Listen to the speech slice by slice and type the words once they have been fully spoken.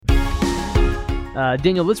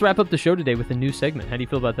Daniel, let's wrap up the show today with a new segment. How do you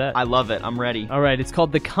feel about that? I love it. I'm ready. All right, it's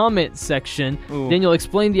called the comment section. Ooh. Daniel,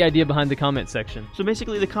 explain the idea behind the comment section. So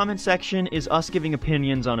basically, the comment section is us giving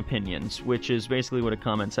opinions on opinions, which is basically what a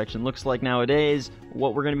comment section looks like nowadays.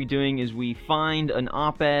 What we're going to be doing is we find an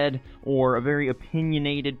op-ed or a very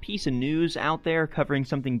opinionated piece of news out there covering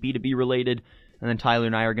something B2B related, and then Tyler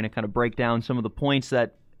and I are going to kind of break down some of the points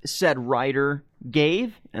that said writer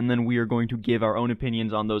gave, and then we are going to give our own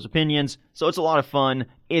opinions on those opinions. So it's a lot of fun.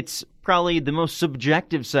 It's probably the most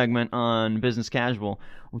subjective segment on Business Casual,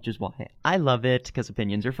 which is why I love it, because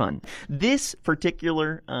opinions are fun. This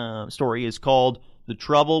particular story is called The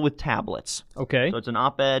Trouble with Tablets. Okay. So it's an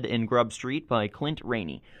op-ed in Grub Street by Clint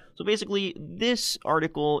Rainey. So basically, this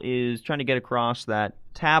article is trying to get across that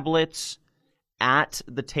tablets at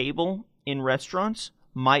the table in restaurants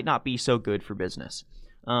might not be so good for business.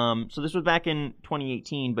 So this was back in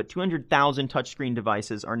 2018, but 200,000 touchscreen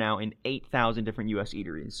devices are now in 8,000 different U.S.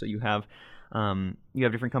 eateries. So you have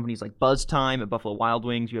different companies like BuzzTime at Buffalo Wild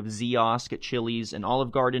Wings, you have Ziosk at Chili's and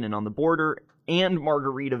Olive Garden and On the Border, and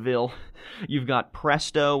Margaritaville. You've got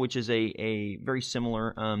Presto, which is a very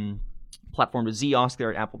similar platform to Ziosk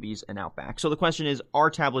there at Applebee's and Outback. So the question is,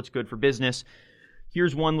 are tablets good for business?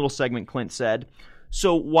 Here's one little segment Clint said.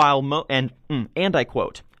 So while and I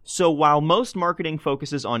quote, "So while most marketing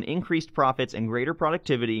focuses on increased profits and greater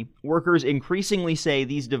productivity, workers increasingly say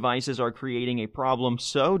these devices are creating a problem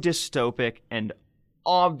so dystopic and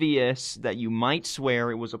obvious that you might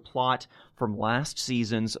swear it was a plot from last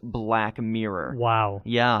season's Black Mirror." Wow.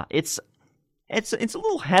 Yeah, it's a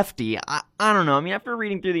little hefty. I don't know. I mean, after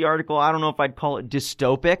reading through the article, I don't know if I'd call it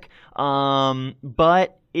dystopic,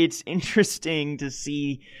 but it's interesting to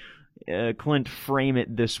see Clint frame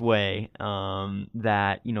it this way,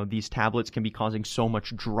 that, you know, these tablets can be causing so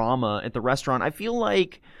much drama at the restaurant. I feel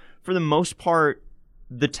like, for the most part,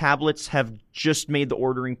 the tablets have just made the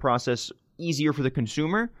ordering process easier for the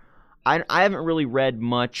consumer. I haven't really read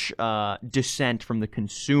much dissent from the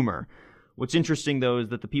consumer. What's interesting, though, is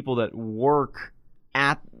that the people that work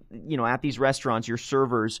at these restaurants, your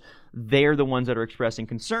servers, they're the ones that are expressing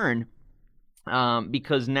concern.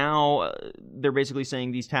 Because now they're basically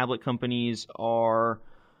saying these tablet companies are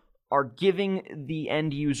giving the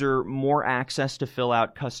end user more access to fill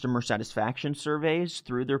out customer satisfaction surveys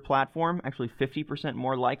through their platform, actually 50%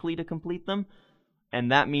 more likely to complete them.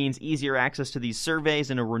 And that means easier access to these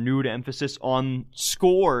surveys and a renewed emphasis on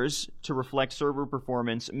scores to reflect server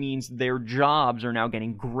performance means their jobs are now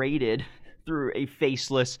getting graded through a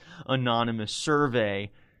faceless, anonymous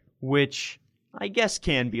survey, which I guess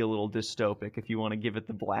can be a little dystopic if you want to give it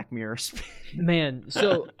the Black Mirror spin. Man,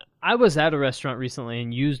 so I was at a restaurant recently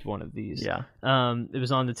and used one of these. Yeah. It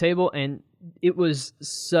was on the table, and it was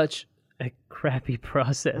such a crappy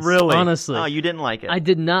process. Really? Honestly. Oh, you didn't like it? I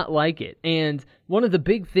did not like it. And one of the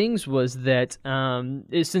big things was that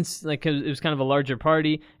since it was kind of a larger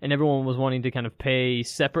party and everyone was wanting to kind of pay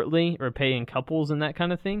separately or pay in couples and that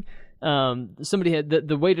kind of thing, somebody had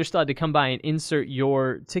the waiter still had to come by and insert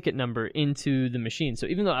your ticket number into the machine. So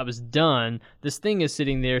even though I was done, this thing is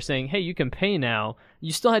sitting there saying, "Hey, you can pay now."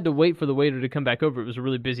 You still had to wait for the waiter to come back over. It was a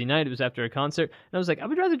really busy night. It was after a concert. And I was like, I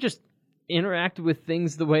would rather just interact with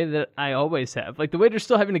things the way that I always have. Like, the waiter's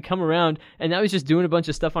still having to come around, and now he's just doing a bunch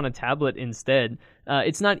of stuff on a tablet instead.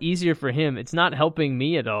 It's not easier for him. It's not helping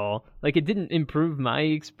me at all. Like, it didn't improve my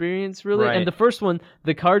experience, really. Right. And the first one,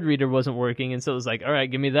 the card reader wasn't working, and so it was like, all right,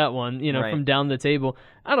 give me that one, Right. from down the table.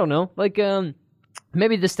 I don't know. Like,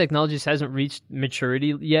 maybe this technology just hasn't reached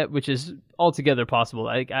maturity yet, which is altogether possible.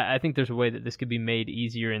 I think there's a way that this could be made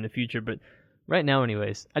easier in the future, but right now,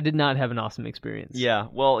 anyways, I did not have an awesome experience. Yeah,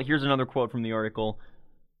 well, here's another quote from the article,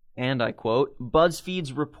 and I quote,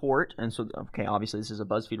 BuzzFeed's report, and so, okay, obviously this is a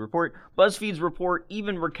BuzzFeed report, BuzzFeed's report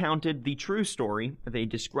even recounted the true story of a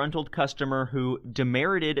disgruntled customer who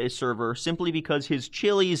demerited a server simply because his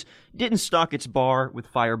Chili's didn't stock its bar with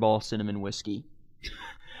Fireball cinnamon whiskey,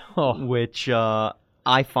 which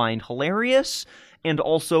I find hilarious. And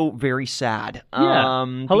also very sad. Yeah,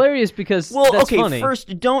 hilarious because that's funny.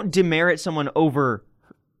 First, don't demerit someone over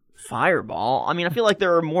Fireball. I mean, I feel like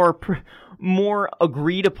there are more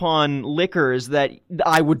agreed upon liquors that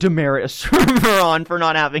I would demerit a server on for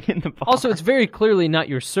not having in the bar. Also, it's very clearly not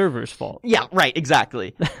your server's fault. Yeah, right,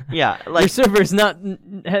 exactly. Yeah, your server's not the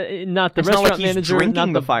it's restaurant not like he's manager, drinking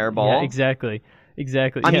not the Fireball. Yeah, exactly.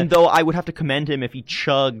 I mean, though, I would have to commend him if he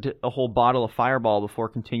chugged a whole bottle of Fireball before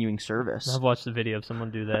continuing service. I've watched the video of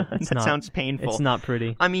someone do that. That sounds painful. It's not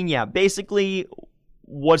pretty. I mean, yeah, basically,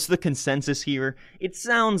 what's the consensus here? It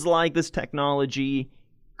sounds like this technology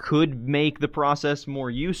could make the process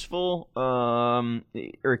more useful,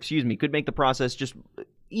 could make the process just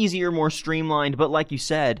easier, more streamlined. But like you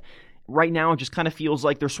said, right now it just kind of feels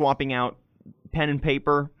like they're swapping out pen and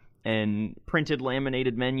paper and printed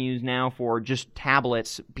laminated menus now for just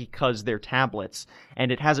tablets because they're tablets.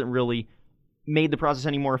 And it hasn't really made the process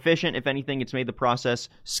any more efficient. If anything, it's made the process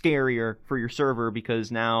scarier for your server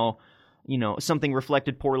because now, something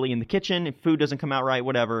reflected poorly in the kitchen. If food doesn't come out right,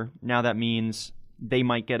 whatever, now that means they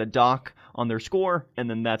might get a dock on their score, and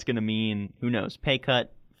then that's going to mean, who knows, pay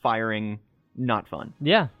cut, firing, not fun.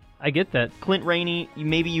 Yeah, I get that. Clint Rainey,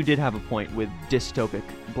 maybe you did have a point with dystopic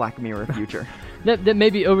Black Mirror future. That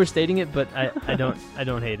may be overstating it, but I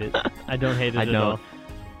don't hate it. I don't hate it at all.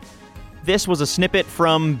 This was a snippet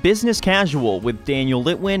from Business Casual with Daniel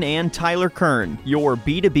Litwin and Tyler Kern, your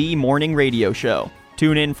B2B morning radio show.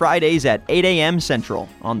 Tune in Fridays at 8 a.m. Central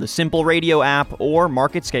on the Simple Radio app or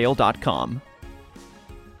marketscale.com.